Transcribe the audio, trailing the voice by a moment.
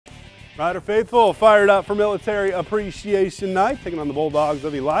Rider faithful fired up for Military Appreciation Night, taking on the Bulldogs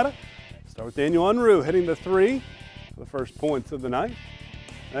of Elida. Start with Daniel Unruh hitting the three for the first points of the night.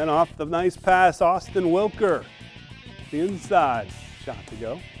 And off the nice pass, Austin Wilker, the inside shot to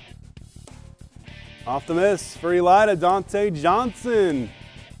go. Off the miss for Elida, Dante Johnson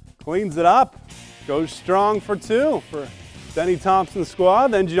cleans it up, goes strong for two for Denny Thompson's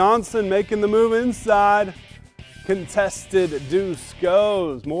squad. Then Johnson making the move inside. Contested deuce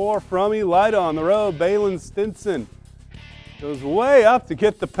goes. More from Elida on the road. Balin Stinson goes way up to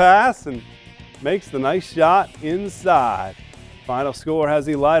get the pass and makes the nice shot inside. Final score has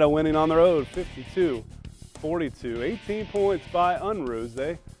Elida winning on the road 52-42. 18 points by Unruh.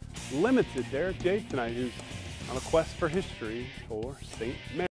 They limited Derek Jake tonight, who's on a quest for history for St. Mary.